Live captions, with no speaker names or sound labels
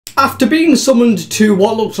After being summoned to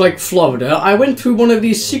what looked like Florida, I went through one of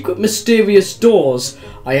these secret mysterious doors.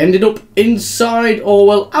 I ended up inside, or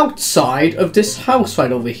well, outside of this house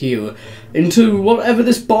right over here, into whatever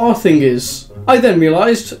this bar thing is. I then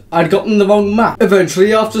realised I'd gotten the wrong map.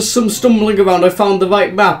 Eventually, after some stumbling around, I found the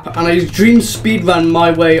right map, and I dream speedran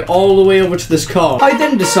my way all the way over to this car. I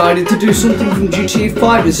then decided to do something from GTA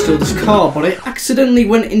 5 and steal this car, but I accidentally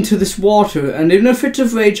went into this water, and in a fit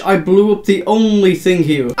of rage, I blew up the only thing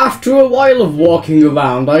here. After a while of walking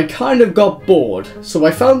around, I kind of got bored, so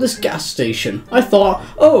I found this gas station. I thought,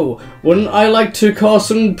 oh, wouldn't I like to cause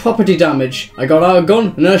some property damage? I got out a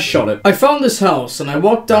gun and I shot it. I found this house, and I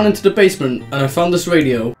walked down into the basement, and I found this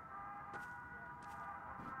radio.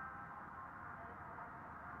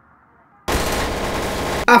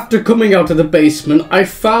 After coming out of the basement, I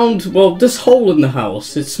found, well, this hole in the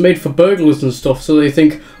house. It's made for burglars and stuff, so they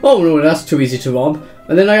think, oh no, that's too easy to rob.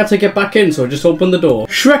 And then I had to get back in, so I just opened the door.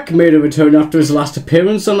 Shrek made a return after his last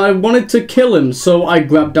appearance, and I wanted to kill him, so I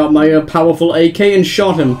grabbed out my powerful AK and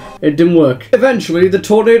shot him. It didn't work. Eventually, the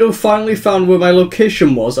tornado finally found where my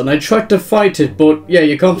location was, and I tried to fight it, but yeah,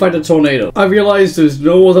 you can't fight a tornado. I realized there's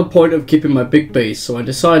no other point of keeping my big base, so I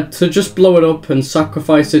decided to just blow it up and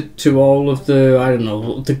sacrifice it to all of the, I don't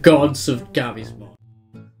know, the gods of Gary's.